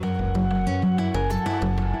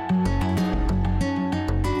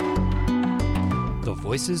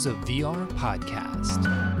Voices of VR podcast.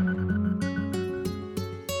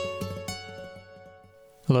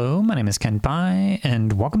 Hello, my name is Ken Pai,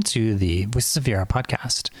 and welcome to the Voices of VR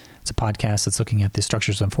podcast. It's a podcast that's looking at the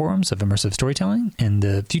structures and forms of immersive storytelling and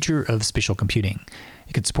the future of spatial computing.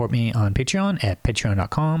 You can support me on Patreon at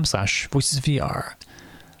patreon.com/voicesvr.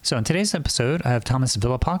 So in today's episode, I have Thomas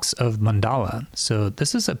Villapox of Mandala. So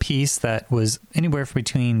this is a piece that was anywhere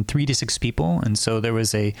between 3 to 6 people. And so there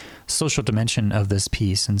was a social dimension of this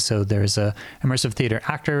piece. And so there's a immersive theater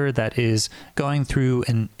actor that is going through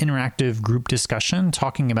an interactive group discussion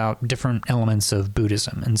talking about different elements of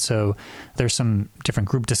Buddhism. And so there's some different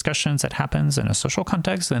group discussions that happens in a social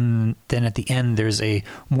context. And then at the end, there's a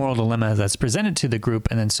moral dilemma that's presented to the group.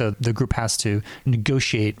 And then so the group has to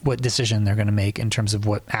negotiate what decision they're going to make in terms of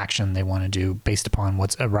what action they want to do based upon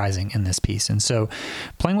what's arising in this piece. And so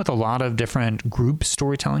playing with a lot of different group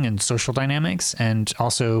storytelling and social dynamics, and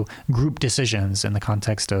also group decisions in the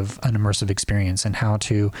context of an immersive experience, and how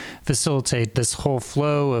to facilitate this whole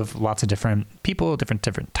flow of lots of different people, different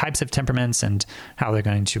types of temperaments, and how they're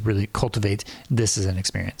going to really cultivate this as an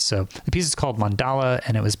experience. So the piece is called Mandala,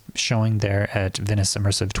 and it was showing there at Venice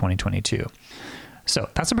Immersive 2022. So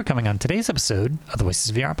that's what we're coming on today's episode of the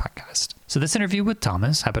Voices of VR podcast. So this interview with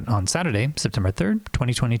Thomas happened on Saturday, September 3rd,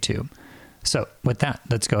 2022. So with that,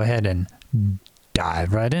 let's go ahead and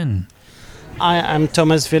dive right in. I'm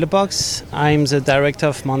Thomas Villapox. I'm the director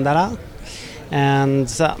of Mandala. And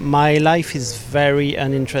my life is very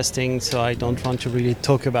uninteresting, so I don't want to really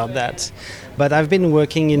talk about that. But I've been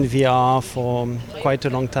working in VR for quite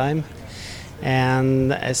a long time.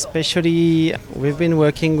 And especially we've been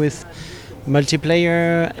working with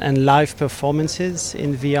multiplayer and live performances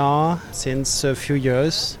in VR since a few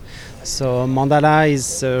years. So Mandala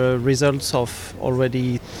is a result of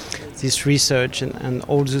already this research and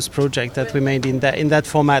all those projects that we made in that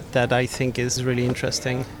format that I think is really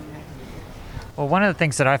interesting. Well, one of the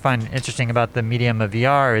things that I find interesting about the medium of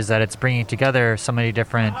VR is that it's bringing together so many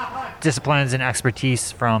different disciplines and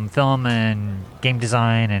expertise from film and game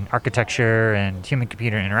design and architecture and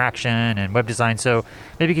human-computer interaction and web design. So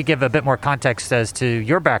maybe you could give a bit more context as to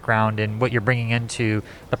your background and what you're bringing into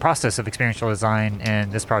the process of experiential design in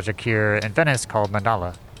this project here in Venice called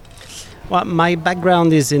Mandala. Well, my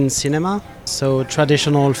background is in cinema, so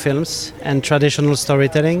traditional films and traditional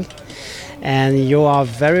storytelling. And you are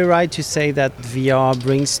very right to say that VR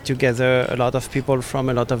brings together a lot of people from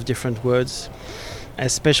a lot of different worlds,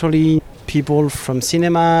 especially people from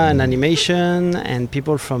cinema and animation and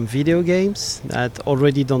people from video games that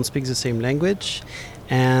already don't speak the same language.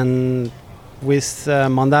 And with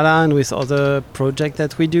Mandala and with other projects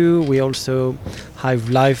that we do, we also have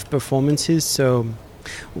live performances. So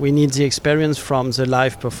we need the experience from the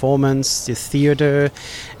live performance, the theater,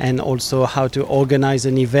 and also how to organize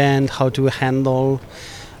an event, how to handle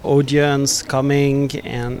audience coming,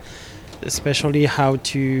 and especially how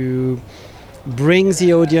to bring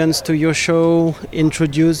the audience to your show,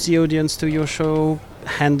 introduce the audience to your show,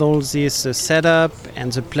 handle this setup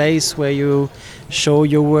and the place where you show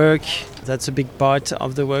your work. That's a big part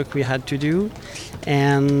of the work we had to do.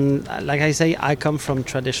 And like I say, I come from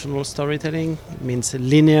traditional storytelling, means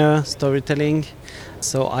linear storytelling.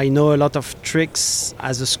 So I know a lot of tricks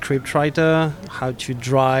as a scriptwriter, how to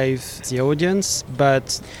drive the audience.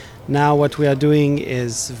 But now what we are doing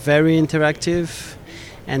is very interactive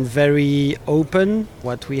and very open.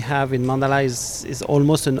 What we have in Mandala is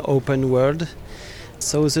almost an open world.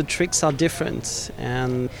 So the tricks are different,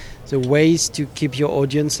 and the ways to keep your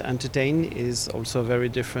audience entertained is also very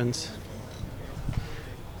different.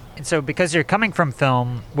 And so because you're coming from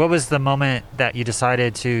film, what was the moment that you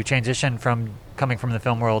decided to transition from coming from the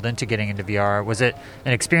film world into getting into VR? Was it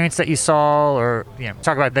an experience that you saw, or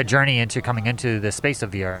talk about the journey into coming into the space of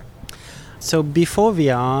VR? So before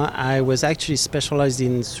VR, I was actually specialized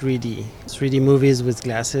in 3D movies with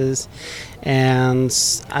glasses. And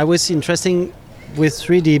I was interested with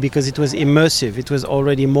 3D because it was immersive. It was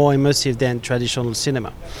already more immersive than traditional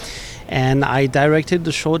cinema. And I directed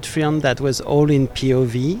the short film that was all in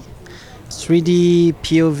POV, 3D,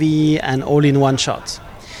 POV, and all in one shot.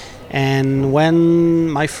 And when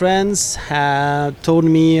my friends had told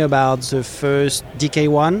me about the first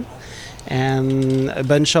DK1, and a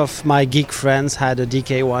bunch of my geek friends had a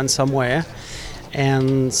DK1 somewhere,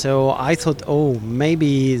 and so I thought,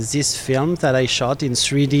 maybe this film that I shot in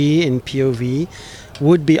 3D, in POV,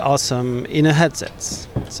 would be awesome in a headset.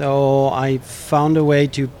 So I found a way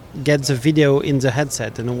to get the video in the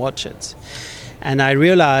headset and watch it. And I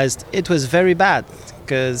realized it was very bad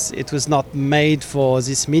because it was not made for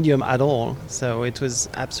this medium at all. So it was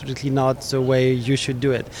absolutely not the way you should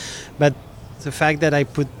do it. But The fact that I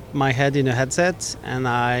put my head in a headset and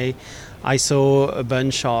I saw a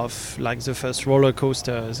bunch of like the first roller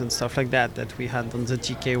coasters and stuff like that we had on the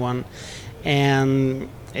TK1, and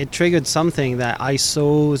it triggered something that I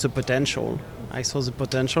saw the potential. I saw the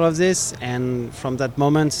potential of this, and from that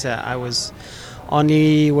moment I was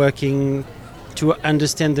only working to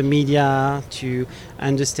understand the media, to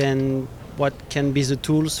understand what can be the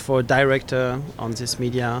tools for a director on this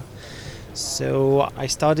media. So I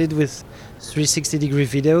started with 360-degree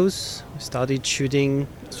videos. We started shooting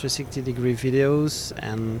 360-degree videos,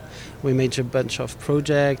 and we made a bunch of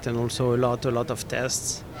projects and also a lot of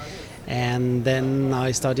tests. And then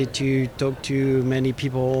I started to talk to many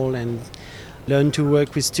people and learn to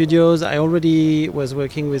work with studios. I already was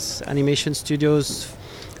working with animation studios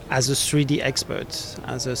as a 3D expert,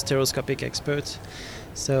 as a stereoscopic expert.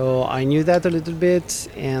 So I knew that a little bit,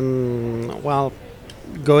 and well,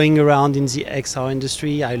 going around in the XR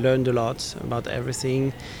industry, I learned a lot about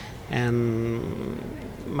everything, and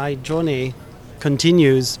my journey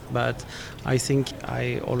continues, but I think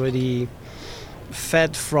I already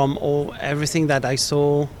fed from everything that I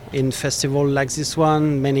saw in festival like this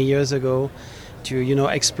one many years ago to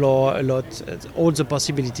explore a lot all the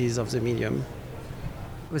possibilities of the medium.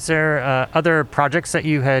 Was there other projects that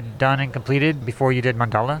you had done and completed before you did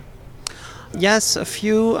Mandala? Yes, a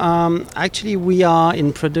few. Actually, we are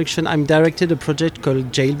in production. I'm directed a project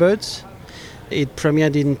called Jailbirds. It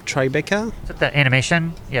premiered in Tribeca. Is that the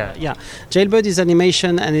animation? Yeah. Yeah. Jailbird is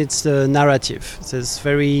animation, and it's the narrative. There's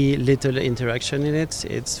very little interaction in it.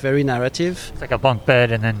 It's very narrative. It's like a bunk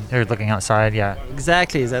bed and then they're looking outside, yeah.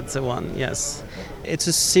 Exactly, that's the one, yes. It's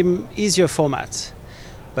a easier format,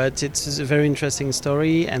 but it's a very interesting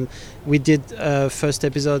story. And we did first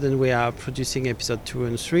episode, and we are producing episode 2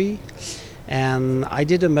 and 3. And I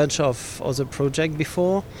did a bunch of other projects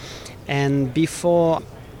before. And before,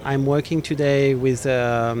 I'm working today with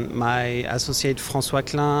my associate François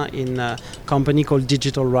Klein in a company called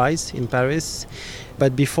Digital Rise in Paris.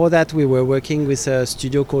 But before that, we were working with a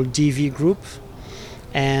studio called DV Group.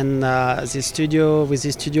 And with this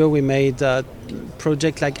studio, we made a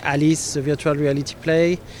project like Alice, the virtual reality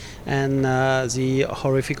play, and the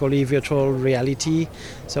Horrifically virtual reality.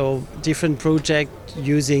 So different projects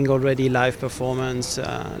using already live performance,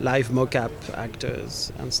 live mock-up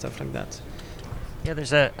actors and stuff like that. Yeah,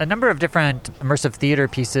 there's a number of different immersive theater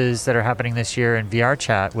pieces that are happening this year in VR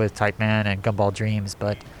chat with Type Man and Gumball Dreams,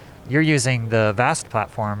 but you're using the VAST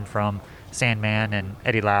platform from Sandman and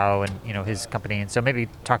Eddie Lau and his company. And so maybe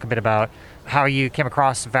talk a bit about how you came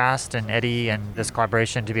across VAST and Eddie and this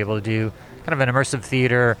collaboration to be able to do kind of an immersive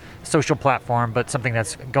theater social platform, but something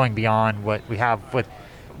that's going beyond what we have with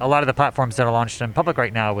a lot of the platforms that are launched in public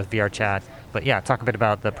right now with VR chat. But yeah, talk a bit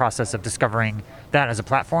about the process of discovering that as a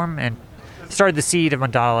platform and started the seed of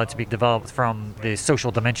Mandala to be developed from the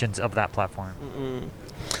social dimensions of that platform. Mm-hmm.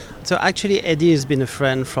 So actually Eddie has been a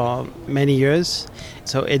friend for many years.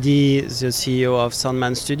 So Eddie is the CEO of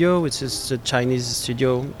Sandman Studio, which is a Chinese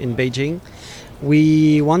studio in Beijing.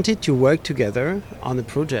 We wanted to work together on a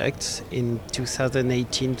project in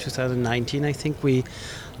 2018, 2019. I think we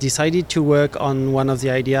decided to work on one of the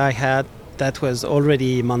ideas I had that was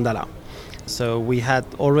already Mandala. So we had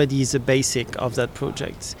already the basic of that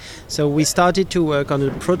project. So we started to work on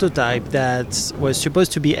a prototype that was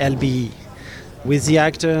supposed to be LBE, with the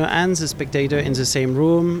actor and the spectator in the same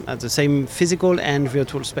room, at the same physical and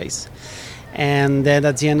virtual space. And then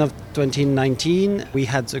at the end of 2019, we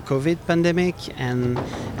had the COVID pandemic and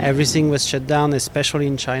everything was shut down, especially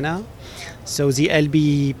in China. So the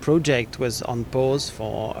LBE project was on pause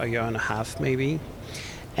for a year and a half maybe.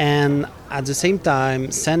 And at the same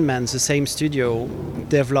time, Sandman, the same studio,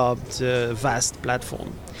 developed a VAST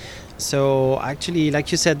platform. So actually,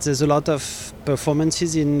 like you said, there's a lot of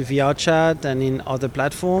performances in VR chat and in other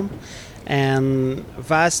platforms. And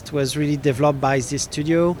VAST was really developed by this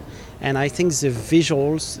studio. And I think the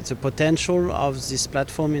visuals, the potential of this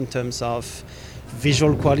platform in terms of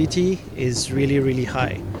visual quality is really, really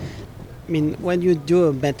high. I mean, when you do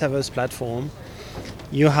a metaverse platform,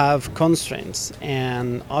 you have constraints,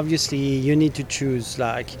 and obviously you need to choose,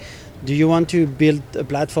 like, do you want to build a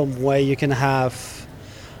platform where you can have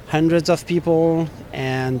hundreds of people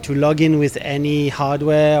and to log in with any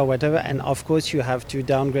hardware or whatever, and of course you have to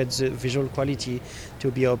downgrade the visual quality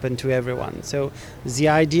to be open to everyone. So the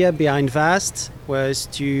idea behind VAST was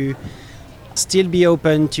to still be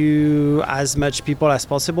open to as much people as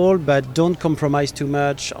possible, but don't compromise too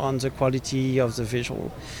much on the quality of the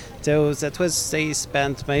visual. So that was, they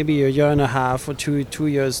spent maybe a year and a half or two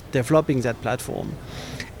years developing that platform.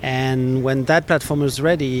 And when that platform was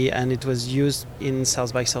ready and it was used in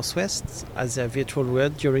South by Southwest as a virtual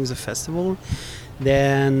world during the festival,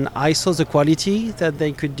 then I saw the quality that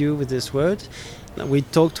they could do with this word. We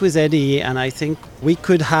talked with Eddie, and I think we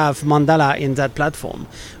could have Mandala in that platform.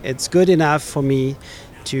 It's good enough for me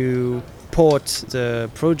to port the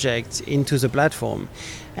project into the platform,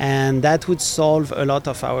 and that would solve a lot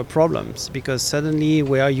of our problems, because suddenly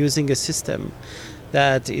we are using a system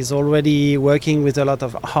that is already working with a lot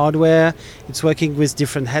of hardware. It's working with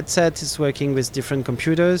different headsets, it's working with different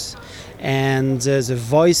computers, and the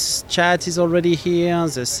voice chat is already here,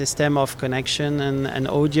 the system of connection and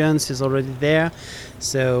audience is already there.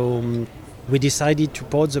 So we decided to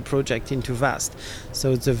port the project into VAST.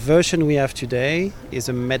 So the version we have today is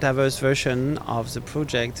a metaverse version of the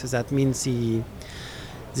project. That means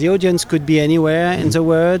the audience could be anywhere in the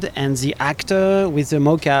world, and the actor with the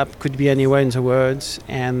mocap could be anywhere in the world.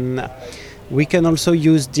 And we can also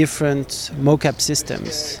use different mocap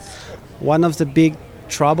systems. One of the big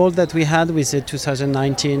trouble that we had with the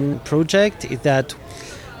 2019 project is that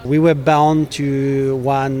we were bound to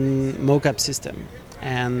one mocap system.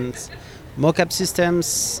 And mocap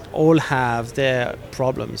systems all have their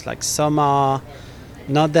problems. Like some are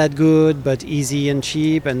not that good but easy and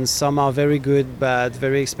cheap, and some are very good but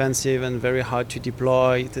very expensive and very hard to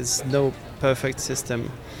deploy. There's no perfect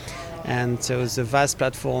system, and so the VAST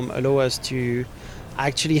platform allows us to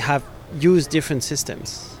actually use different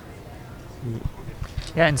systems.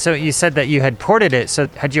 Yeah, and so you said that you had ported it. So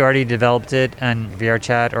had you already developed it in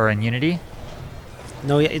VRChat or in Unity?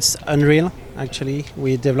 No, it's Unreal, actually.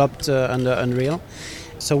 We developed under Unreal.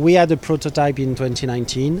 So we had a prototype in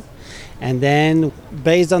 2019. And then,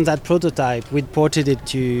 based on that prototype, we ported it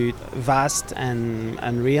to VAST and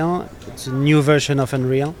Unreal. It's a new version of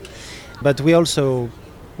Unreal. But we also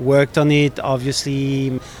worked on it,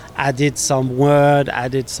 obviously, added some word,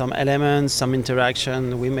 added some elements, some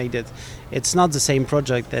interaction. We made it. It's not the same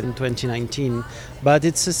project than in 2019, but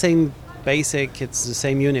it's the same basic, it's the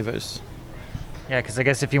same universe. Yeah, because I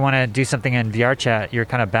guess if you want to do something in VRChat, you're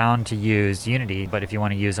kind of bound to use Unity. But if you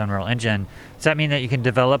want to use Unreal Engine, does that mean that you can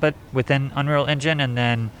develop it within Unreal Engine and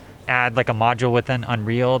then add like a module within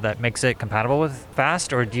Unreal that makes it compatible with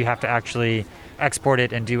VAST? Or do you have to actually export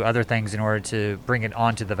it and do other things in order to bring it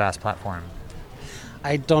onto the VAST platform?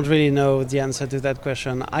 I don't really know the answer to that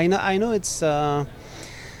question. I know it's...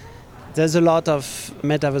 There's a lot of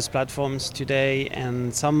metaverse platforms today,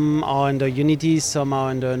 and some are under Unity, some are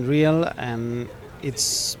under Unreal, and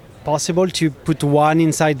it's possible to put one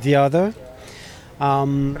inside the other.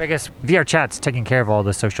 But I guess VRChat's taking care of all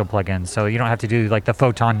the social plugins, so you don't have to do like the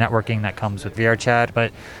Photon networking that comes with VRChat.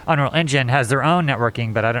 But Unreal Engine has their own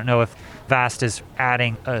networking, but I don't know if VAST is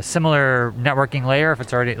adding a similar networking layer, if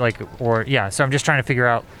it's already so I'm just trying to figure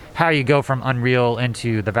out how you go from Unreal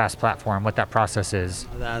into the VAST platform, what that process is.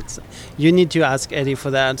 You need to ask Eddie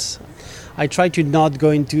for that. I try to not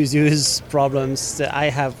go into those problems. I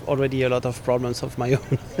have already a lot of problems of my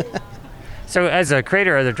own. So as a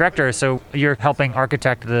creator or the director, so you're helping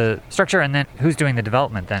architect the structure, and then who's doing the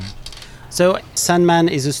development then? So Sandman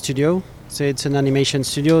is a studio. So it's an animation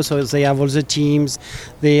studio, so they have all the teams.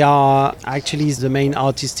 They are actually the main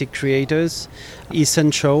artistic creators.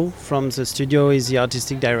 Ethan Cho from the studio is the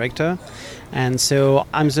artistic director. And so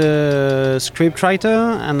I'm the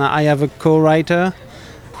scriptwriter, and I have a co-writer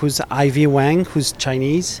who's Ivy Wang, who's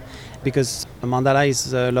Chinese, because Mandala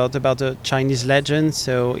is a lot about the Chinese legend.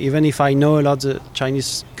 So even if I know a lot of the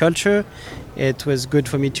Chinese culture, it was good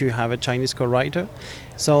for me to have a Chinese co-writer.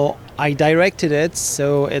 So I directed it,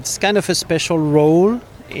 so it's kind of a special role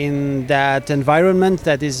in that environment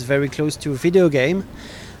that is very close to a video game.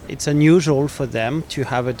 It's unusual for them to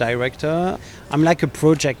have a director. I'm like a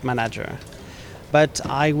project manager, but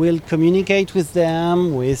I will communicate with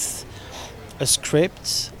them with a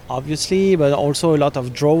script, obviously, but also a lot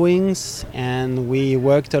of drawings, and we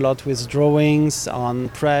worked a lot with drawings on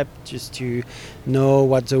prep just to know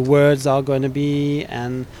what the words are going to be.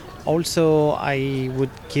 And also I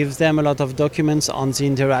would give them a lot of documents on the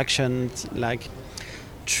interaction, like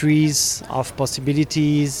trees of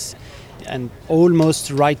possibilities, and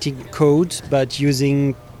almost writing code but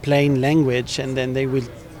using plain language, and then they will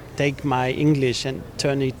take my English and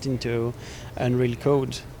turn it into Unreal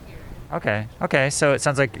code. Okay. So it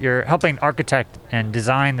sounds like you're helping architect and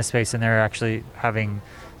design the space, and they're actually having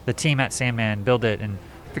the team at Sandman build it. And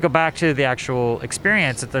if we go back to the actual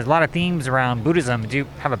experience, there's a lot of themes around Buddhism. Do you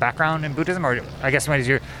have a background in Buddhism? Or I guess when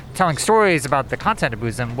you're telling stories about the content of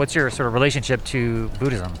Buddhism, what's your sort of relationship to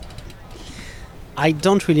Buddhism? I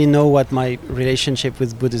don't really know what my relationship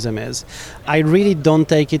with Buddhism is. I really don't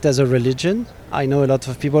take it as a religion. I know a lot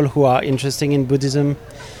of people who are interested in Buddhism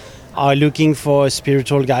are looking for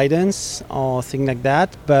spiritual guidance or things like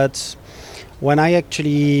that. But when I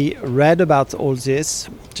actually read about all this,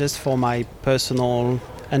 just for my personal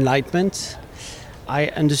enlightenment, I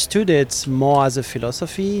understood it more as a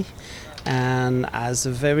philosophy and as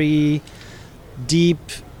a very deep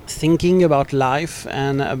thinking about life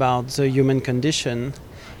and about the human condition.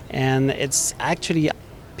 And it's actually,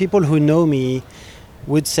 people who know me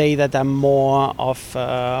would say that I'm more of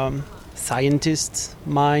a scientist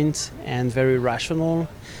mind and very rational.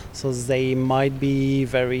 So they might be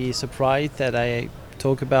very surprised that I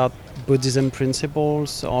talk about Buddhism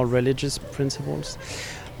principles or religious principles.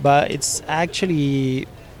 But it's actually,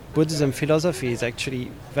 Buddhism philosophy is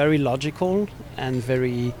actually very logical and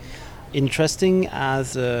very interesting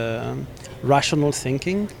as rational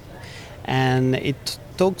thinking. And it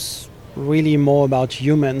talks really more about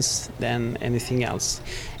humans than anything else.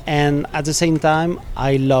 And at the same time,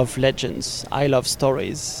 I love legends. I love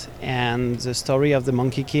stories. And the story of the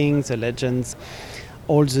Monkey King, the legends,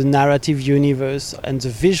 all the narrative universe and the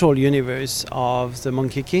visual universe of the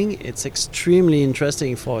Monkey King, it's extremely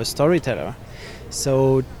interesting for a storyteller.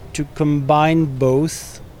 So to combine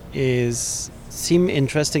both seem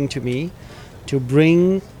interesting to me, to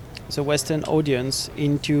bring the Western audience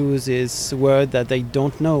into this world that they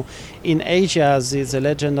don't know. In Asia, the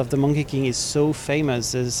legend of the Monkey King is so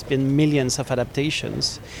famous. There's been millions of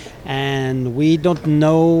adaptations, and we don't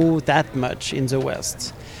know that much in the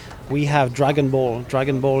West. We have Dragon Ball.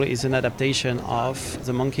 Dragon Ball is an adaptation of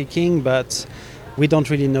the Monkey King, but we don't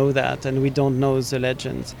really know that, and we don't know the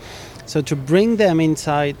legend. So to bring them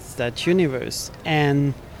inside that universe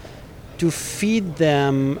and to feed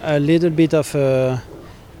them a little bit of a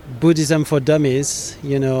Buddhism for dummies,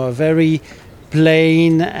 a very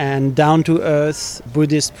plain and down-to-earth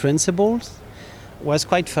Buddhist principles, was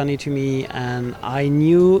quite funny to me, and I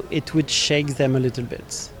knew it would shake them a little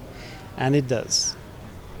bit, and it does.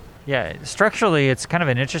 Yeah, structurally, it's kind of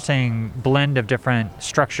an interesting blend of different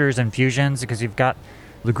structures and fusions, because you've got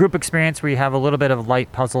the group experience where you have a little bit of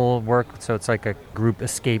light puzzle work, so it's like a group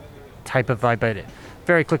escape type of vibe, but it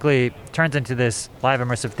very quickly turns into this live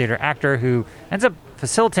immersive theater actor who ends up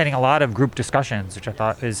facilitating a lot of group discussions, which I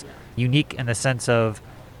thought is unique in the sense of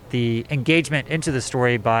the engagement into the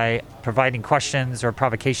story by providing questions or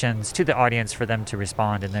provocations to the audience for them to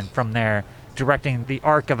respond, and then from there directing the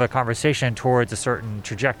arc of a conversation towards a certain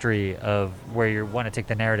trajectory of where you want to take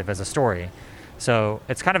the narrative as a story. So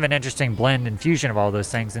it's kind of an interesting blend and fusion of all those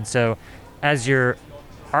things. And so as you're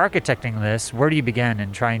architecting this, where do you begin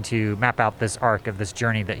in trying to map out this arc of this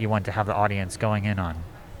journey that you want to have the audience going in on?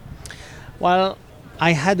 Well,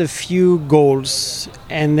 I had a few goals,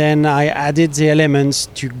 and then I added the elements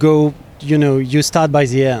to go, you start by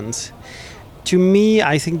the end. To me,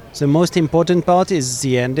 I think the most important part is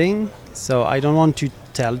the ending. So I don't want to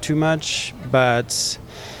tell too much, but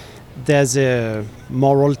there's a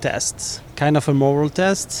moral test, kind of a moral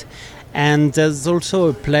test. And there's also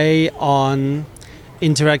a play on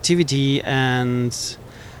interactivity and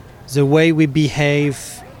the way we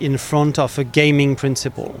behave in front of a gaming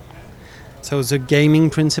principle. So the gaming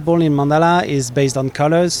principle in Mandala is based on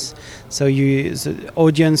colors. So the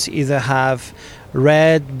audience either have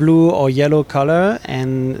red, blue or yellow color,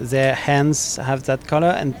 and their hands have that color,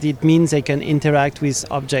 and it means they can interact with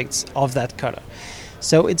objects of that color.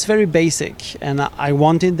 So it's very basic, and I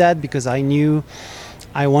wanted that because I knew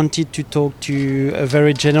I wanted to talk to a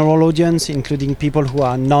very general audience, including people who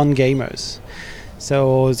are non-gamers.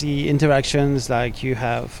 So the interactions, like you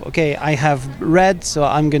have, I have red, so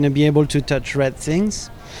I'm going to be able to touch red things.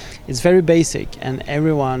 It's very basic, and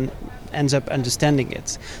everyone ends up understanding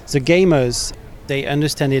it. The gamers, they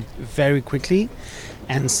understand it very quickly,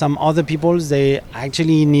 and some other people, they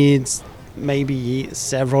actually need maybe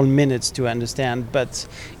several minutes to understand, but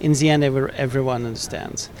in the end, everyone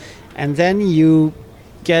understands. And then you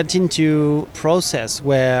get into process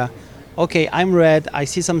where I'm red, I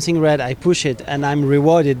see something red, I push it, and I'm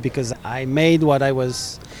rewarded because I made what I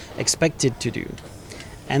was expected to do.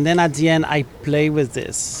 And then at the end, I play with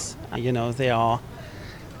this. There are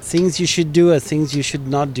things you should do and things you should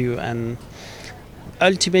not do. And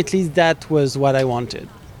ultimately, that was what I wanted.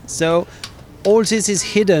 So all this is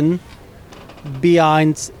hidden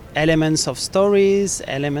behind elements of stories,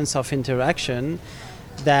 elements of interaction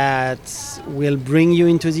that will bring you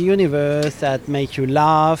into the universe, that make you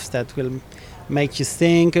laugh, that will make you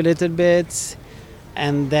think a little bit,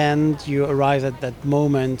 and then you arrive at that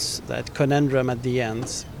moment, that conundrum at the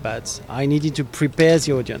end. but I needed to prepare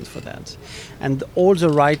the audience for that. And all the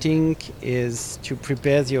writing is to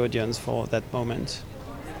prepare the audience for that moment.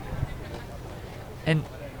 And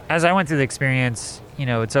as I went through the experience,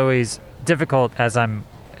 it's always difficult as I'm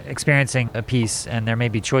experiencing a piece, and there may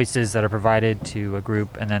be choices that are provided to a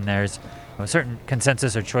group, and then there's a certain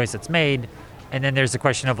consensus or choice that's made, and then there's the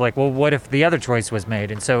question of like, well, what if the other choice was made?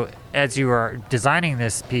 And so as you are designing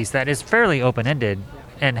this piece that is fairly open-ended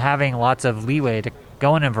and having lots of leeway to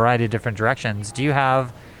go in a variety of different directions, do you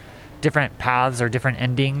have different paths or different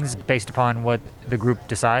endings based upon what the group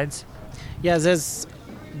decides? Yeah, there's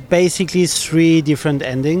basically 3 different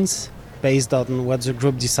endings based on what the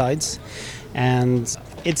group decides. And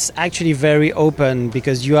it's actually very open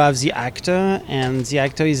because you have the actor, and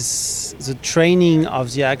the training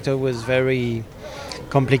of the actor was very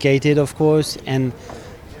complicated, of course. And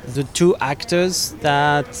the 2 actors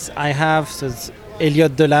that I have, so it's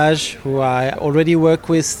Elliot Delage, who I already worked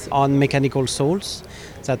with on Mechanical Souls.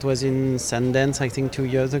 That was in Sundance, I think 2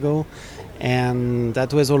 years ago. And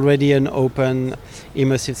that was already an open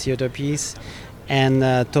immersive theater piece. And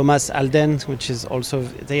Thomas Alden, which is also,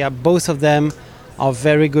 both of them are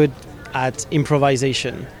very good at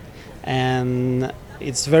improvisation. And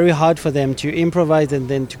it's very hard for them to improvise and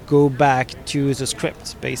then to go back to the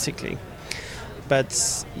script, basically.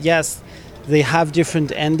 But yes, they have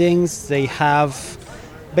different endings. They have,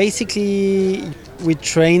 basically, we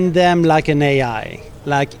train them like an AI.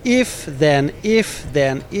 Like if, then, if,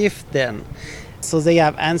 then, if, then. So they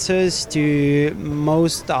have answers to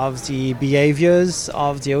most of the behaviors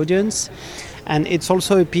of the audience. And it's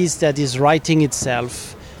also a piece that is writing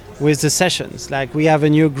itself with the sessions. Like we have a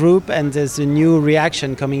new group and there's a new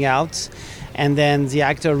reaction coming out. And then the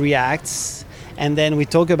actor reacts. And then we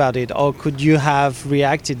talk about it. Or could you have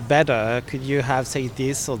reacted better? Could you have said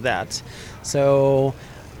this or that? So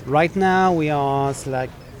right now we are like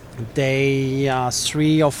day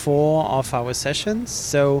 3 or 4 of our sessions.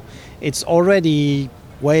 So it's already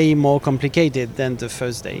way more complicated than the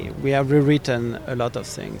first day. We have rewritten a lot of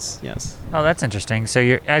things, yes. Oh, that's interesting.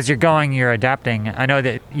 So as you're going, you're adapting. I know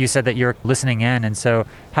that you said that you're listening in, and so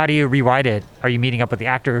how do you rewrite it? Are you meeting up with the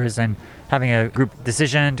actors and having a group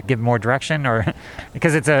decision to give more direction? Or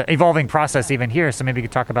because it's an evolving process even here, so maybe you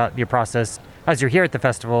could talk about your process as you're here at the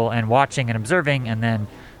festival and watching and observing and then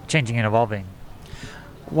changing and evolving.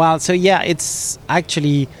 Well, so yeah, it's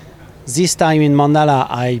actually this time in Mandala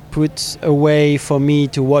I put a way for me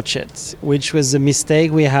to watch it, which was a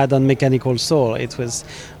mistake we had on Mechanical Soul.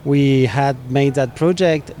 We had made that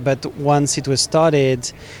project, but once it was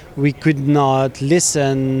started, we could not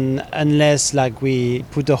listen unless like we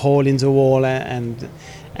put a hole in the wall and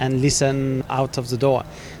listen out of the door.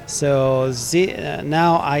 So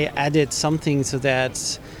now I added something so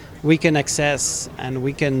that we can access and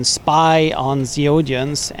we can spy on the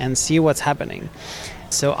audience and see what's happening.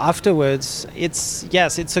 So afterwards, it's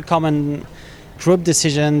a common group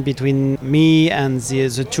decision between me and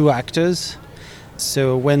the 2 actors.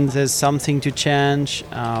 So when there's something to change,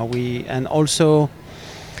 and also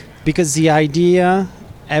because the idea,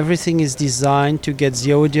 everything is designed to get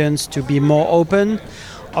the audience to be more open,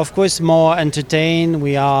 of course more entertained.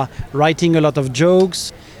 We are writing a lot of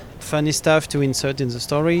jokes, funny stuff to insert in the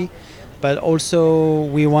story, but also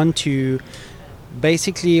we want to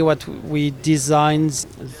basically what we designed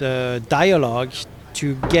the dialogue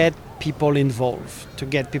to get people involved, to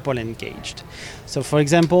get people engaged. So for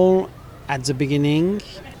example, at the beginning,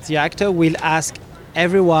 the actor will ask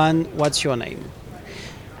everyone, what's your name?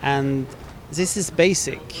 And this is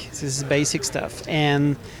basic stuff.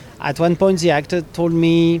 And at one point the actor told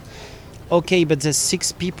me, okay, but there's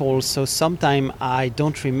 6 people, so sometimes I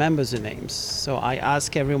don't remember the names. So I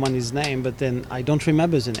ask everyone his name, but then I don't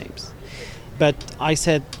remember the names. But I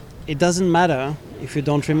said, it doesn't matter if you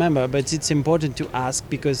don't remember, but it's important to ask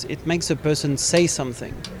because it makes a person say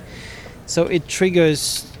something. So it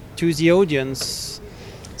triggers to the audience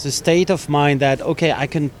the state of mind that, okay, I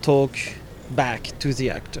can talk back to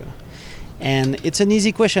the actor. And it's an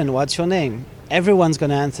easy question, what's your name? Everyone's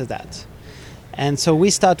going to answer that. And so we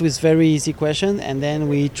start with very easy question and then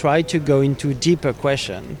we try to go into deeper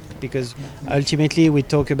question because ultimately we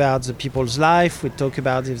talk about the people's life, we talk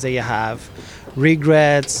about if they have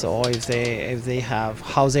regrets or if they have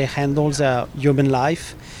how they handle their human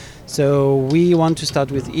life. So we want to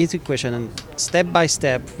start with easy question and step by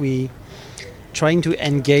step we trying to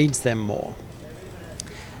engage them more.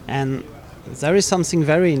 And there is something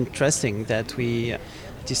very interesting that we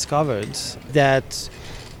discovered, that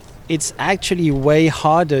it's actually way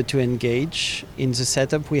harder to engage in the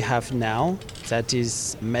setup we have now, that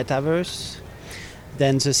is Metaverse,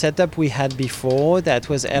 than the setup we had before, that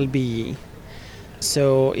was LBE.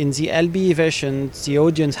 So in the LBE version, the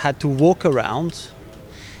audience had to walk around,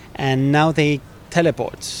 and now they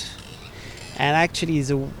teleport. And actually,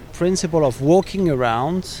 the principle of walking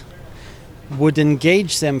around would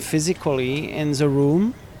engage them physically in the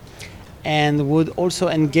room and would also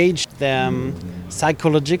engage them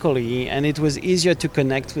psychologically, and it was easier to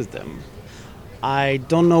connect with them. I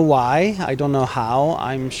don't know why, I don't know how.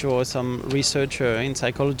 I'm sure some researcher in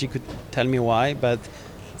psychology could tell me why, but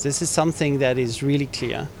this is something that is really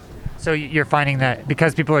clear. So you're finding that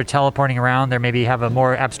because people are teleporting around, they maybe have a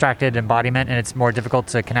more abstracted embodiment and it's more difficult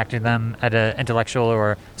to connect to them at an intellectual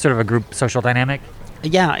or sort of a group social dynamic?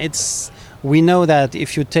 Yeah, we know that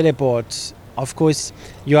if you teleport, of course,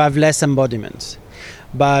 you have less embodiment.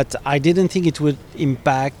 But I didn't think it would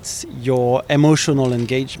impact your emotional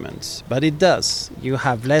engagement. But it does. You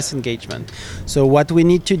have less engagement. So what we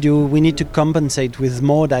need to do, we need to compensate with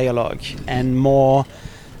more dialogue and more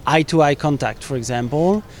eye-to-eye contact, for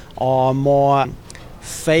example, or more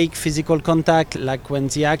fake physical contact, like when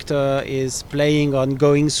the actor is playing on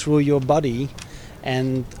going through your body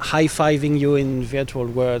and high-fiving you in virtual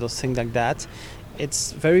world or things like that.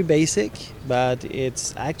 It's very basic, but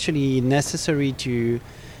it's actually necessary to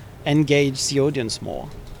engage the audience more,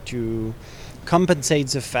 to compensate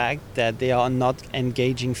the fact that they are not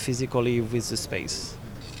engaging physically with the space.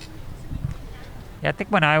 Yeah, I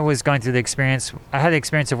think when I was going through the experience, I had the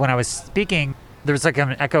experience of when I was speaking, there was like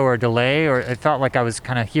an echo or a delay, or it felt like I was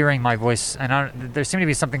kind of hearing my voice, and there seemed to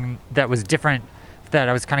be something that was different, that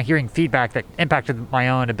I was kind of hearing feedback that impacted my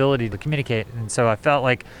own ability to communicate. And so I felt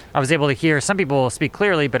like I was able to hear some people speak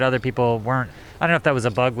clearly, but other people weren't. I don't know if that was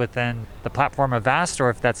a bug within the platform of VAST or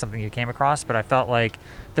if that's something you came across, but I felt like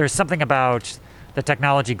there's something about the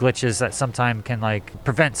technology glitches that sometimes can like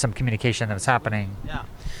prevent some communication that was happening. Yeah,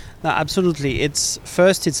 no, absolutely. It's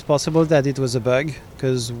possible that it was a bug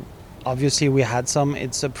because obviously we had some.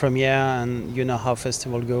 It's a premiere and you know how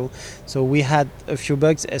festivals go. So we had a few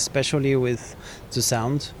bugs, especially with the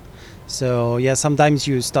sound. So yeah, sometimes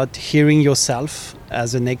you start hearing yourself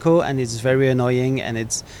as an echo and it's very annoying and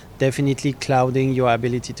it's definitely clouding your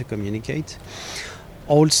ability to communicate.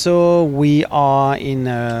 Also, we are in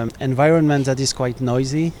an environment that is quite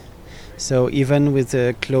noisy. So even with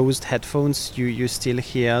the closed headphones, you still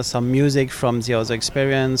hear some music from the other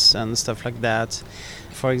experience and stuff like that.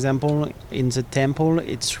 For example, in the temple,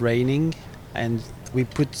 it's raining and we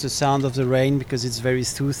put the sound of the rain because it's very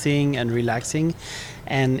soothing and relaxing.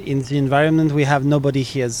 And in the environment, we have nobody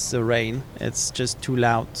hears the rain. It's just too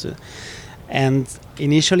loud. And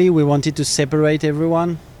initially, we wanted to separate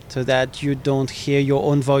everyone so that you don't hear your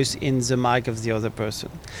own voice in the mic of the other person.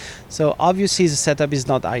 So obviously, the setup is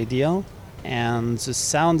not ideal. And the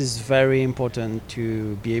sound is very important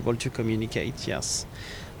to be able to communicate, yes.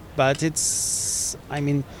 But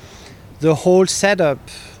the whole setup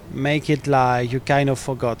make it like you kind of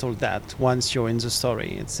forgot all that once you're in the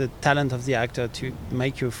story. It's a talent of the actor to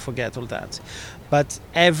make you forget all that. But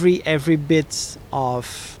every bit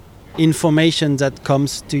of information that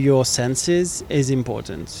comes to your senses is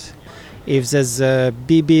important. If there's a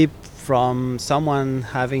beep beep from someone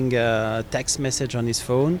having a text message on his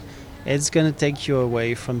phone, it's going to take you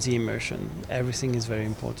away from the immersion. Everything is very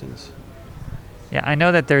important. Yeah, I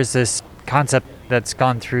know that there's this concept that's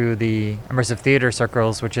gone through the immersive theater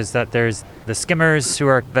circles, which is that there's the skimmers who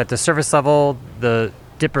are at the surface level, the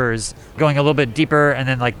dippers going a little bit deeper, and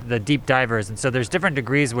then like the deep divers. And so there's different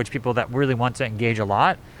degrees which people that really want to engage a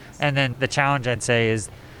lot. And then the challenge, I'd say, is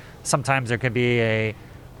sometimes there could be a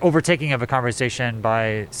overtaking of a conversation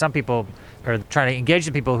by some people or trying to engage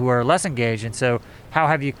the people who are less engaged. And so how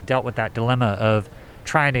have you dealt with that dilemma of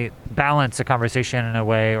trying to balance a conversation in a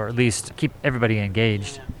way, or at least keep everybody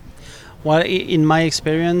engaged? Well, in my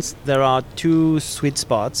experience, there are two sweet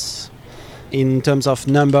spots in terms of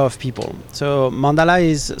number of people. So Mandala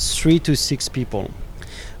is 3 to 6 people,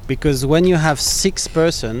 because when you have 6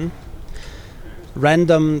 person,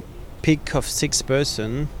 random pick of 6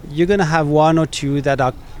 person, you're gonna have 1 or 2 that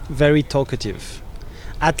are very talkative.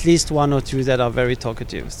 At least 1 or 2 that are very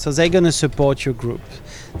talkative. So they're gonna support your group.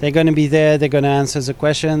 They're gonna be there, they're gonna answer the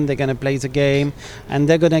question, they're gonna play the game, and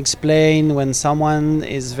they're gonna explain when someone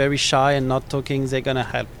is very shy and not talking, they're gonna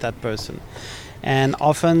help that person. And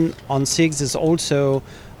often on 6 there's also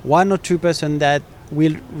 1 or 2 person that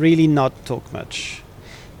will really not talk much.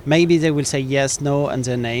 Maybe they will say yes, no, and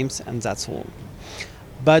their names, and that's all.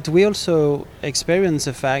 But we also experience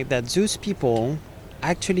the fact that those people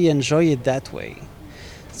actually enjoy it that way.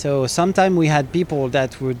 So sometimes we had people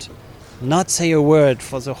that would not say a word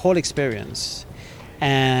for the whole experience.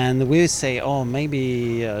 And we say, oh,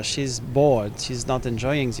 maybe she's bored, she's not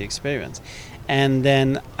enjoying the experience. And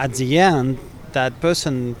then at the end, that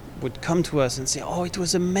person would come to us and say, "Oh, it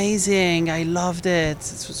was amazing! I loved it.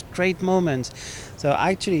 It was a great moment." So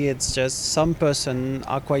actually, it's just some person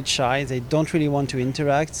are quite shy. They don't really want to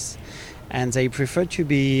interact, and they prefer to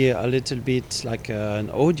be a little bit like an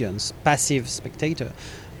audience, passive spectator.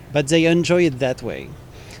 But they enjoy it that way.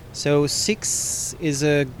 So 6 is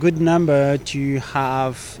a good number to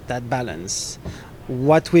have that balance.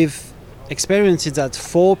 What we've experienced is that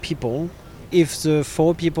 4 people, if the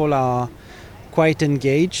 4 people are quite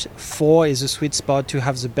engaged, 4 is a sweet spot to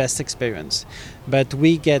have the best experience. But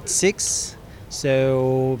we get 6,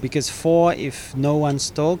 so because 4, if no one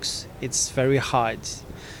talks, it's very hard.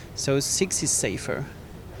 So 6 is safer.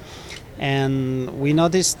 And we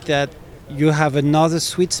noticed that you have another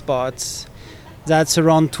sweet spot that's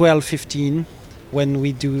around 12, 15 when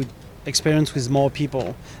we do experience with more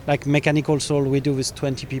people. Like Mechanical Soul we do with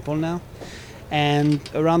 20 people now. And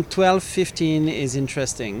around 12, 15 is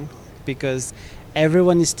interesting because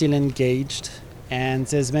everyone is still engaged and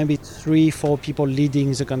there's maybe 3, 4 people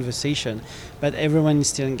leading the conversation, but everyone is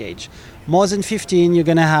still engaged. More than 15, you're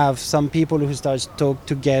going to have some people who start to talk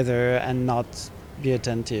together and not be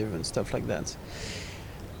attentive and stuff like that.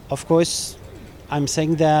 Of course, I'm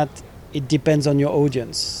saying that it depends on your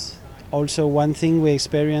audience. Also, one thing we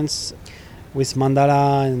experience with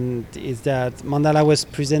Mandala is that Mandala was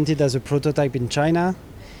presented as a prototype in China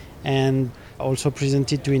and also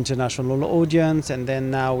presented to international audience, and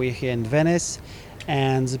then now we're here in Venice,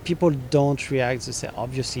 and the people don't react the same,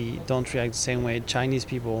 obviously don't react the same way. Chinese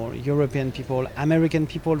people, European people, American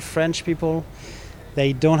people, French people,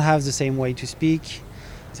 they don't have the same way to speak.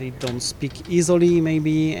 They don't speak easily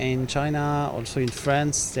maybe in China, also in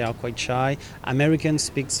France they are quite shy. American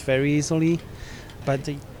speaks very easily, but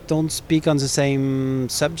they don't speak on the same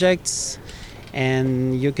subjects,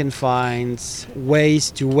 and you can find ways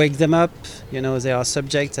to wake them up. You know, there are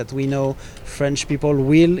subjects that we know French people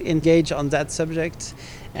will engage on that subject,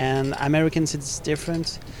 and Americans it's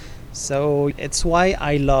different. So it's why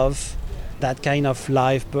I love that kind of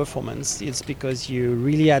live performance. It's because you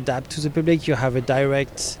really adapt to the public, you have a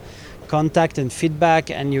direct contact and feedback,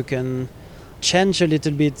 and you can change a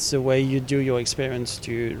little bit the way you do your experience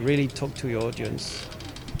to really talk to your audience.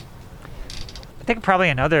 I think probably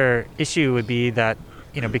another issue would be that,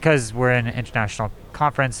 because we're in an international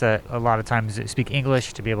conference, that a lot of times speak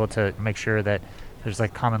English to be able to make sure that there's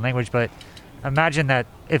like common language. But imagine that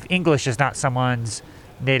if English is not someone's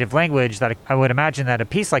native language, that I would imagine that a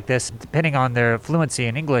piece like this, depending on their fluency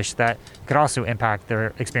in English, that could also impact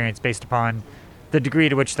their experience based upon the degree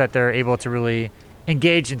to which that they're able to really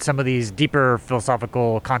engage in some of these deeper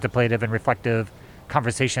philosophical, contemplative, and reflective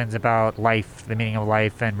conversations about life, the meaning of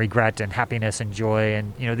life, and regret, and happiness, and joy,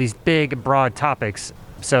 and these big, broad topics.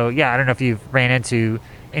 So yeah, I don't know if you've ran into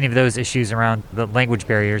any of those issues around the language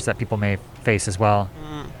barriers that people may face as well.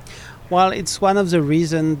 Well, it's one of the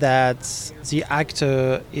reasons that the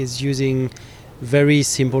actor is using very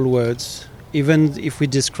simple words. Even if we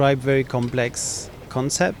describe very complex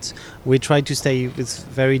concepts, we try to stay with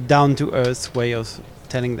very down-to-earth way of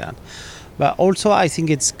telling that. But also, I think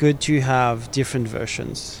it's good to have different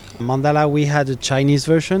versions. Mandala, we had a Chinese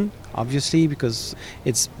version, obviously, because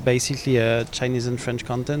it's basically a Chinese and French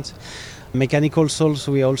content. Mechanical Souls,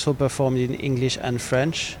 we also performed in English and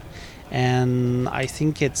French. And I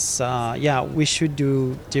think it's, we should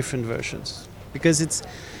do different versions because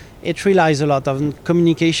it relies a lot on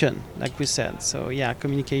communication, like we said. So yeah,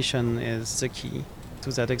 communication is the key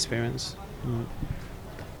to that experience.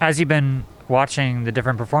 As you've been watching the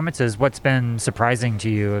different performances, what's been surprising to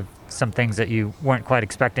you? Some things that you weren't quite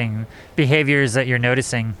expecting, behaviors that you're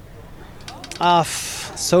noticing?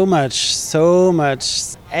 So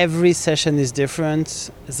much. Every session is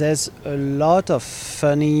different. There's a lot of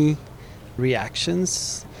funny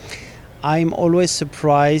reactions. I'm always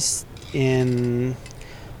surprised in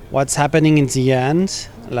what's happening in the end,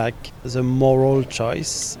 like the moral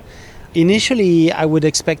choice. Initially, I would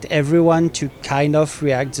expect everyone to kind of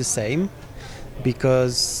react the same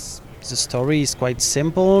because the story is quite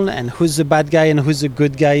simple, and who's the bad guy and who's the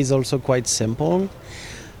good guy is also quite simple.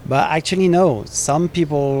 But actually, no. Some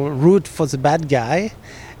people root for the bad guy,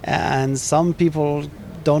 and some people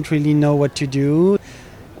don't really know what to do.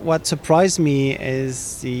 What surprised me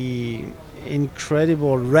is the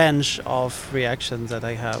incredible range of reactions that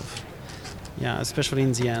I have. Yeah, especially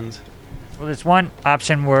in the end. Well, there's one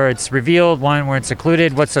option where it's revealed, one where it's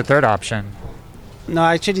secluded. What's the third option? No,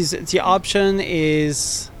 actually, the option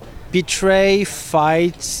is betray,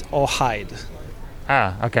 fight, or hide.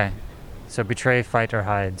 Okay. So betray, fight, or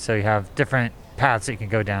hide. So you have different paths that you can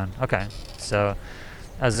go down. Okay. So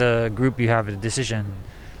as a group, you have a decision.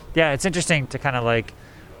 Yeah, it's interesting to kind of like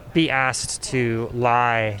be asked to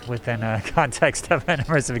lie within a context of an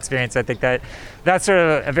immersive experience. I think that's sort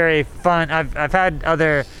of a very fun. I've had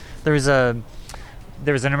other. There was an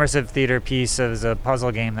immersive theater piece. It was a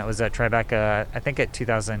puzzle game that was at Tribeca, I think at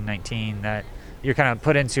 2019, that you're kind of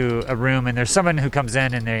put into a room and there's someone who comes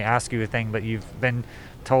in and they ask you a thing, but you've been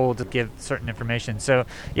told to give certain information. So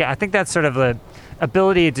yeah, I think that's sort of the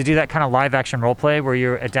ability to do that kind of live action role play where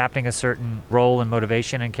you're adapting a certain role and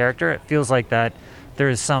motivation and character. It feels like that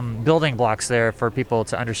there's some building blocks there for people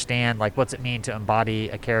to understand, like, what's it mean to embody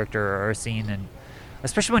a character or a scene. And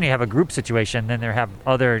especially when you have a group situation, then there have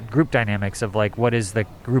other group dynamics of like, what is the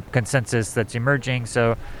group consensus that's emerging.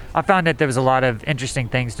 So I found that there was a lot of interesting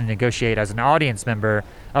things to negotiate as an audience member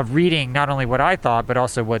of reading not only what I thought, but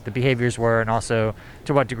also what the behaviors were and also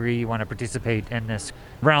to what degree you want to participate in this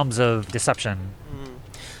realms of deception.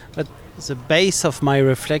 But the base of my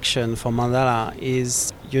reflection for Mandala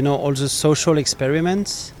is, all the social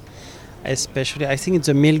experiments, especially, I think it's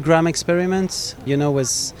a Milgram experiment,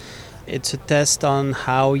 it's a test on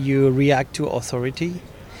how you react to authority,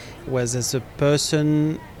 where there's a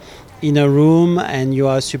person in a room and you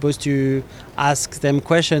are supposed to ask them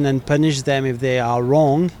questions and punish them if they are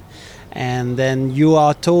wrong. And then you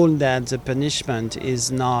are told that the punishment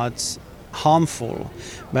is not harmful,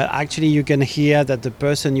 but actually you can hear that the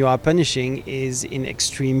person you are punishing is in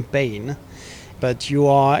extreme pain, but you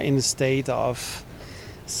are in a state of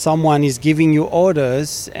someone is giving you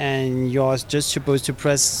orders and you're just supposed to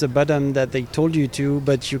press the button that they told you to,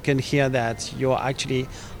 but you can hear that you're actually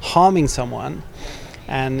harming someone,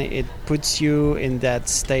 and it puts you in that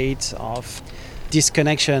state of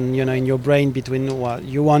disconnection, in your brain between what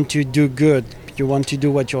you want to do good, you want to do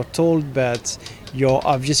what you're told, but you're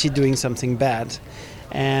obviously doing something bad.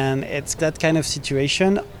 And it's that kind of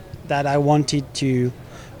situation that I wanted to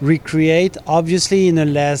recreate, obviously in a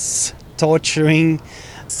less torturing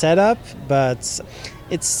setup, but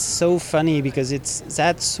it's so funny because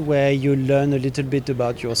that's where you learn a little bit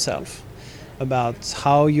about yourself, about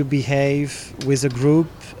how you behave with a group,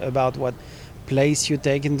 about what place you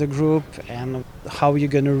take in the group, and how you're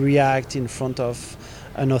going to react in front of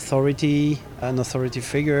an authority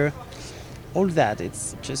figure. All that,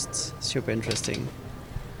 it's just super interesting.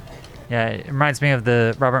 Yeah, it reminds me of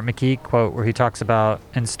the Robert McKee quote where he talks about,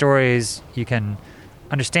 in stories, you can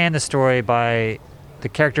understand the story by the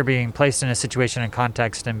character being placed in a situation and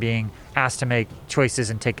context and being asked to make choices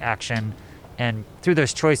and take action. And through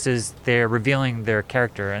those choices, they're revealing their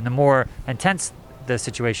character. And the more intense the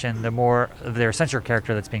situation, the more of their central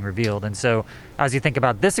character that's being revealed. And so as you think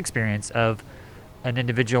about this experience of an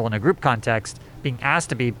individual in a group context being asked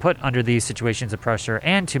to be put under these situations of pressure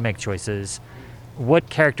and to make choices, what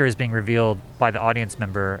character is being revealed by the audience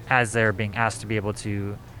member as they're being asked to be able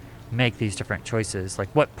to make these different choices? Like,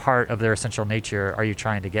 what part of their essential nature are you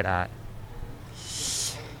trying to get at?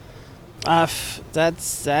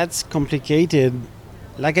 That's complicated.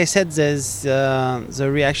 Like I said, there's the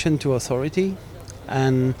reaction to authority,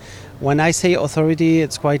 and when I say authority,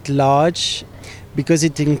 it's quite large because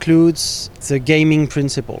it includes the gaming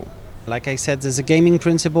principle. Like I said, there's a gaming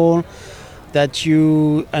principle that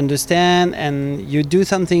you understand and you do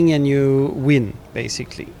something and you win,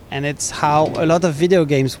 basically. And it's how a lot of video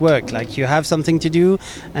games work. Like, you have something to do,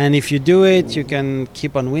 and if you do it, you can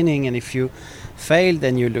keep on winning, and if you fail,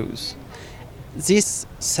 then you lose. This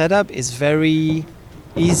setup is very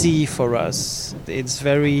easy for us. It's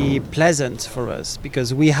very pleasant for us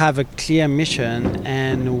because we have a clear mission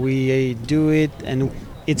and we do it, and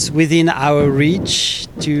it's within our reach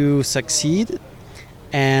to succeed,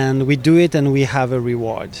 and we do it and we have a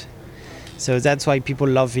reward. So that's why people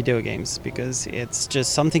love video games, because it's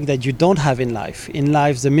just something that you don't have in life. In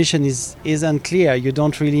life, the mission is unclear. You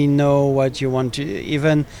don't really know what you want to,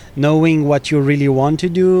 even knowing what you really want to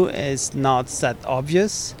do is not that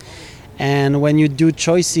obvious. And when you do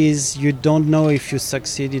choices, you don't know if you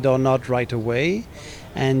succeeded or not right away,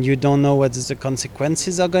 and you don't know what the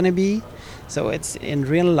consequences are going to be. So it's in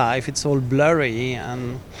real life, it's all blurry,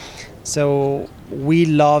 and so we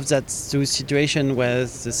love that situation where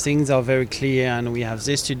the things are very clear and we have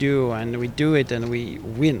this to do and we do it and we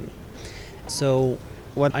win. So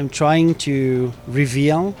what I'm trying to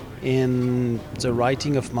reveal in the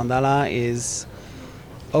writing of Mandala is,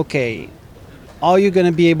 okay, are you going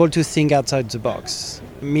to be able to think outside the box?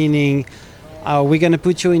 Meaning, are we going to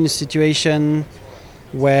put you in a situation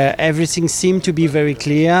where everything seems to be very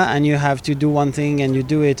clear and you have to do one thing and you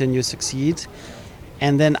do it and you succeed?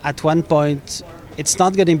 And then at one point, it's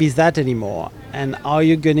not going to be that anymore. And are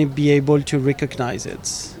you going to be able to recognize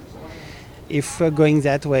it? If we're going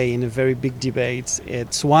that way in a very big debate,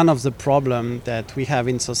 it's one of the problems that we have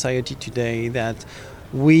in society today, that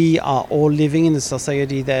we are all living in a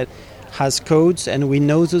society that has codes, and we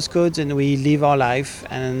know those codes, and we live our life,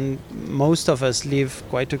 and most of us live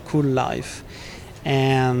quite a cool life.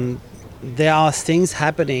 And there are things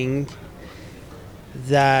happening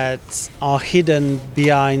that are hidden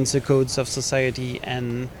behind the codes of society,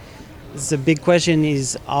 and the big question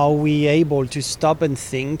is, are we able to stop and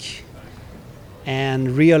think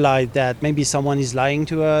and realize that maybe someone is lying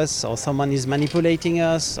to us, or someone is manipulating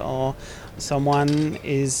us, or someone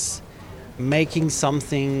is making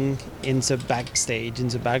something in the backstage, in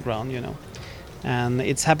the background, And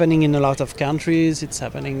it's happening in a lot of countries, it's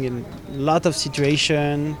happening in a lot of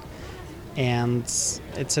situations, and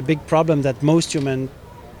it's a big problem that most humans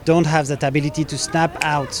don't have that ability to snap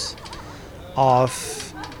out of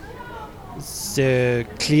the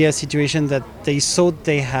clear situation that they thought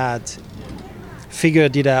they had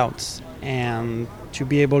figured it out, and to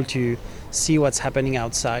be able to see what's happening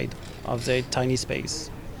outside of their tiny space.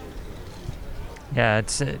 Yeah,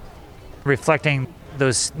 it's reflecting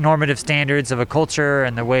those normative standards of a culture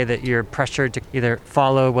and the way that you're pressured to either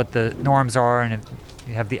follow what the norms are, and if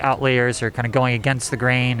you have the outliers who are kind of going against the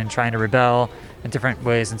grain and trying to rebel in different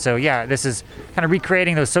ways. And so, yeah, this is kind of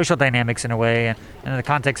recreating those social dynamics in a way. And in the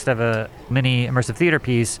context of a mini immersive theater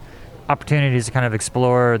piece, opportunities to kind of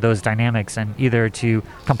explore those dynamics and either to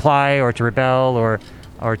comply or to rebel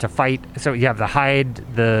or to fight. So you have the hide,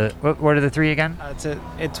 what are the three again?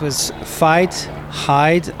 It was fight,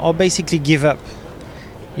 hide, or basically give up.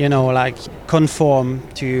 Like conform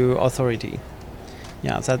to authority.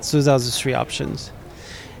 Yeah, those are the three options.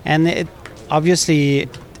 And obviously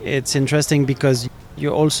it's interesting because you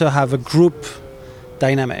also have a group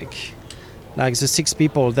dynamic. Like the 6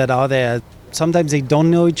 people that are there, sometimes they don't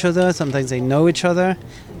know each other, sometimes they know each other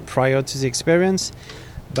prior to the experience,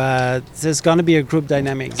 but there's going to be a group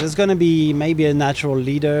dynamic. There's going to be maybe a natural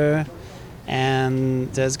leader,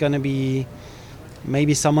 and there's going to be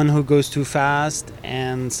maybe someone who goes too fast.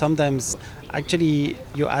 And sometimes, actually,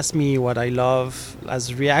 you ask me what I love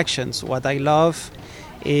as reactions. What I love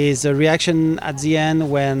is a reaction at the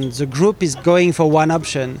end when the group is going for one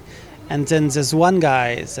option, and then there's one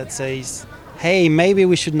guy that says, hey, maybe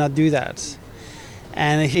we should not do that.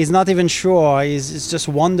 And he's not even sure, he's just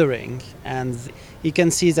wondering. And you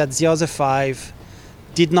can see that the other 5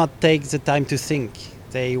 did not take the time to think.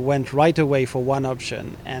 They went right away for one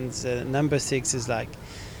option. And the number 6 is like,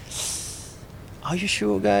 are you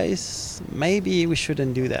sure, guys? Maybe we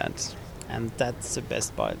shouldn't do that. And that's the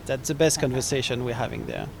best part. That's the best conversation we're having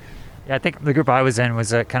there. Yeah, I think the group I was in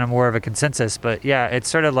was a kind of more of a consensus. But yeah, it's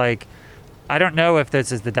sort of like, I don't know if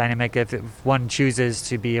this is the dynamic, if one chooses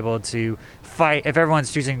to be able to fight, if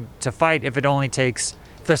everyone's choosing to fight, if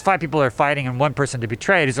there's 5 people who are fighting and one person to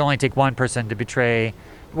betray, does it only take one person to betray?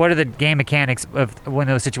 What are the game mechanics of when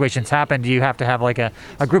those situations happen? Do you have to have like a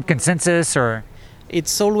group consensus, or?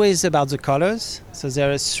 It's always about the colors. So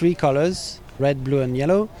there are 3 colors, red, blue, and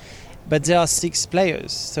yellow. But there are 6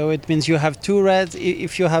 players. So it means you have 2 reds.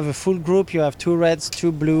 If you have a full group, you have 2 reds,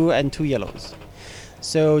 2 blue, and 2 yellows.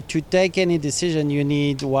 So to take any decision, you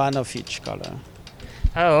need one of each color.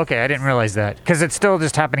 Oh, okay. I didn't realize that. Because it's still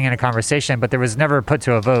just happening in a conversation, but there was never put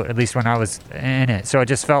to a vote, at least when I was in it. So it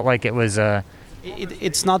just felt like it was...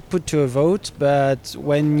 It's not put to a vote, but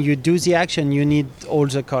when you do the action, you need all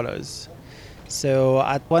the colors. So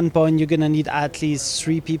at one point, you're going to need at least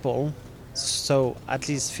 3 people. So at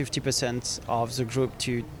least 50% of the group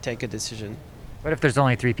to take a decision. What if there's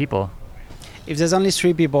only 3 people? If there's only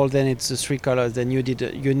 3 people, then it's the 3 colors. Then you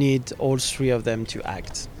need all 3 of them to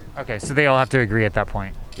act. Okay, so they all have to agree at that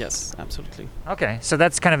point. Yes, absolutely. Okay, so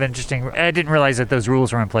that's kind of interesting. I didn't realize that those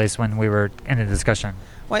rules were in place when we were in the discussion.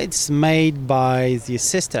 Well, it's made by the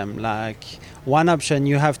system. Like one option,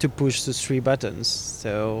 you have to push the 3 buttons.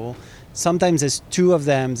 So sometimes there's 2 of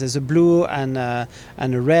them. There's a blue and a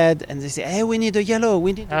red, and they say, "Hey, we need a yellow.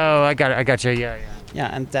 We need." Oh, I got you. Yeah. Yeah,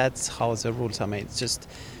 and that's how the rules are made. It's just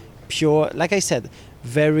pure, like I said,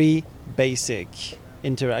 very basic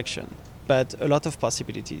interaction, but a lot of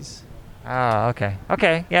possibilities. Oh,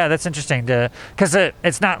 okay. Yeah, that's interesting. Because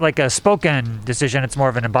it's not like a spoken decision; it's more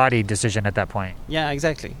of an embodied decision at that point. Yeah,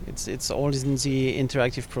 exactly. It's all in the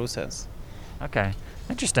interactive process. Okay,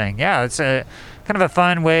 interesting. Yeah, it's a kind of a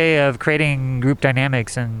fun way of creating group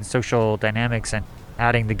dynamics and social dynamics and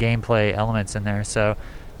adding the gameplay elements in there. So,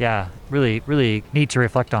 yeah, really, really neat to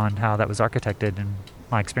reflect on how that was architected and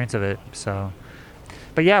my experience of it. So,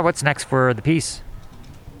 but yeah, what's next for the piece?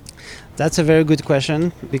 That's a very good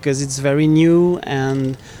question because it's very new,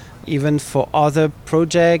 and even for other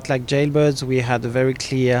projects like Jailbirds, we had a very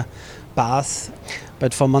clear path.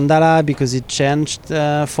 But for Mandala, because it changed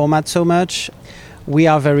the format so much, we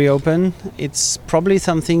are very open. It's probably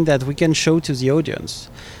something that we can show to the audience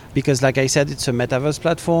because, like I said, it's a metaverse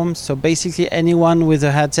platform. So basically anyone with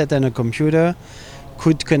a headset and a computer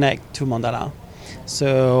could connect to Mandala.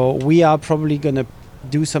 So we are probably going to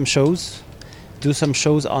do some shows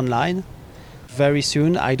online very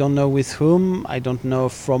soon. I don't know with whom, I don't know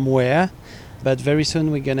from where, but very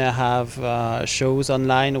soon we're going to have shows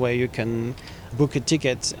online where you can book a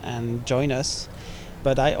ticket and join us.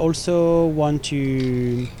 But I also want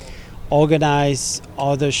to organize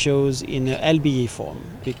other shows in a LBE form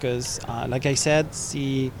because, like I said,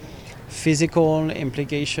 the physical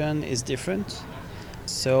implication is different.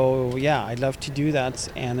 So yeah, I'd love to do that.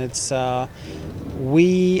 And it's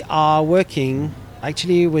we are working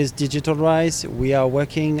actually with Digital Rise. We are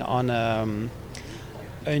working on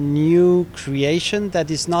a new creation that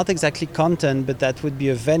is not exactly content, but that would be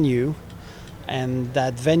a venue. And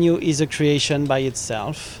that venue is a creation by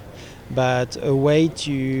itself, but a way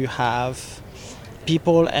to have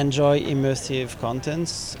people enjoy immersive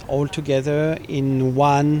contents all together in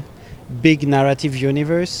one big narrative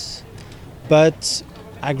universe, but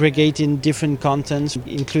aggregating different contents,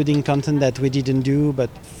 including content that we didn't do, but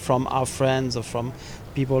from our friends or from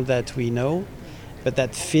people that we know, but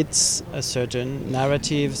that fits a certain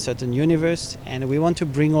narrative, certain universe. And we want to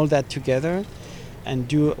bring all that together and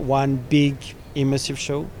do one big immersive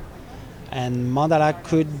show. And Mandala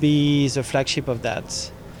could be the flagship of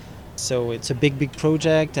that. So it's a big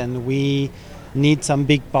project and we need some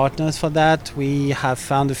big partners for that. We have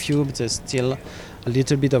found a few, but there's still a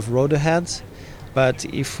little bit of road ahead. But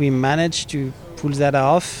if we manage to pull that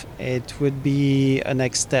off, it would be a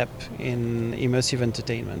next step in immersive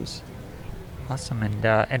entertainment. Awesome.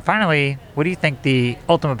 And finally, what do you think the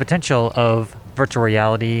ultimate potential of virtual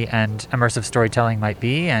reality and immersive storytelling might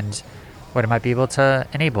be, and what it might be able to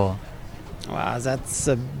enable? Wow, that's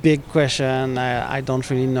a big question. I don't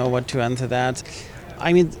really know what to answer that.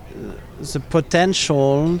 I mean, the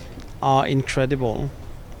potential are incredible,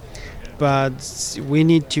 but we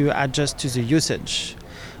need to adjust to the usage.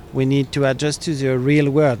 We need to adjust to the real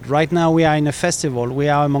world. Right now we are in a festival. We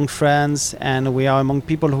are among friends and we are among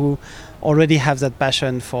people who already have that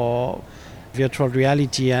passion for virtual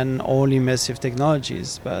reality and all immersive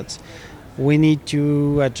technologies. But we need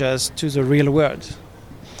to adjust to the real world.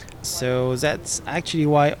 So that's actually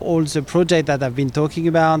why all the projects that I've been talking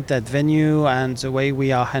about, that venue and the way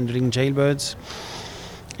we are handling jailbirds,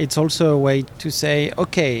 it's also a way to say,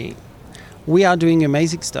 okay, we are doing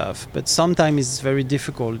amazing stuff, but sometimes it's very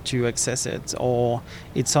difficult to access it, or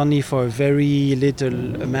it's only for a very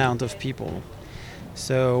little amount of people.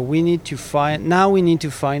 So we need to find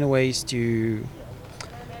ways to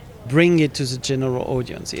bring it to the general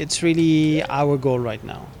audience. It's really our goal right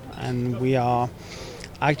now. And we are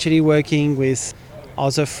actually working with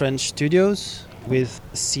other French studios, with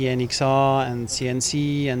CNXR and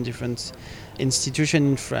CNC and different institutions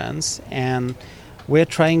in France. And we're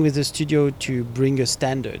trying with the studio to bring a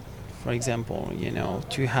standard, for example,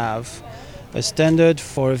 to have a standard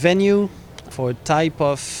for a venue, for a type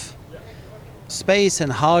of space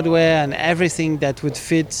and hardware and everything that would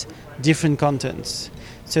fit different contents,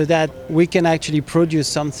 so that we can actually produce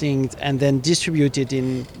something and then distribute it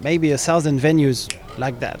in maybe 1,000 venues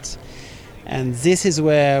like that. And this is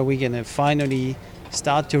where we're going to finally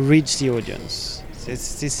start to reach the audience.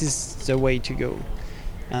 This is the way to go.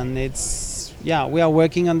 And we are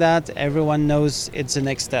working on that. Everyone knows it's the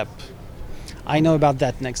next step. I know about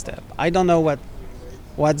that next step. I don't know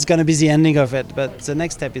what's going to be the ending of it, but the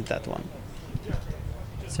next step is that one.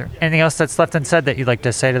 Sir, anything else that's left unsaid that you'd like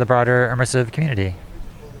to say to the broader immersive community?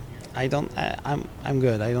 I'm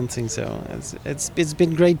good. I don't think so. It's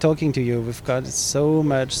been great talking to you. We've got so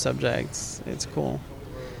much subjects. It's cool.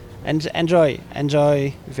 And enjoy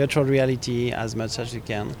virtual reality as much as you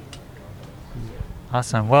can.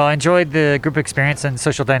 Awesome. Well, I enjoyed the group experience and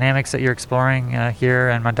social dynamics that you're exploring here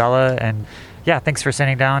in Mandala. And yeah, thanks for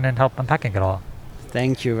sitting down and help unpacking it all.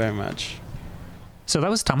 Thank you very much. So that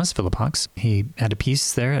was Thomas Philippox. He had a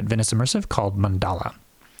piece there at Venice Immersive called Mandala.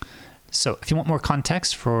 So if you want more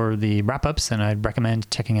context for the wrap-ups, then I'd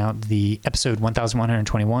recommend checking out the episode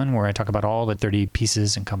 1121, where I talk about all the 30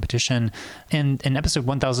 pieces in competition. And in episode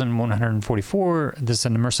 1144, there's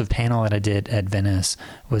an immersive panel that I did at Venice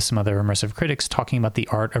with some other immersive critics talking about the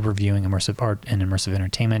art of reviewing immersive art and immersive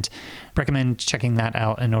entertainment. Recommend checking that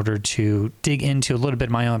out in order to dig into a little bit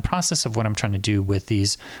of my own process of what I'm trying to do with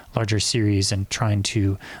these larger series and trying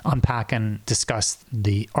to unpack and discuss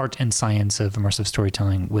the art and science of immersive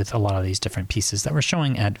storytelling with a lot of these different pieces that we're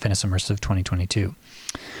showing at Venice Immersive 2022.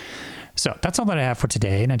 So that's all that I have for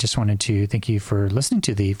today. And I just wanted to thank you for listening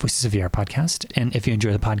to the Voices of VR podcast. And if you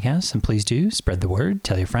enjoy the podcast, then please do spread the word,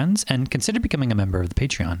 tell your friends, and consider becoming a member of the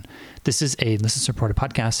Patreon. This is a listener-supported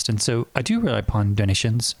podcast, and so I do rely upon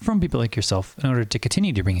donations from people like yourself in order to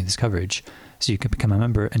continue to bring you this coverage. So you can become a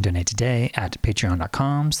member and donate today at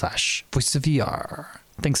patreon.com/voicesofvr.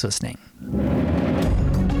 Thanks for listening.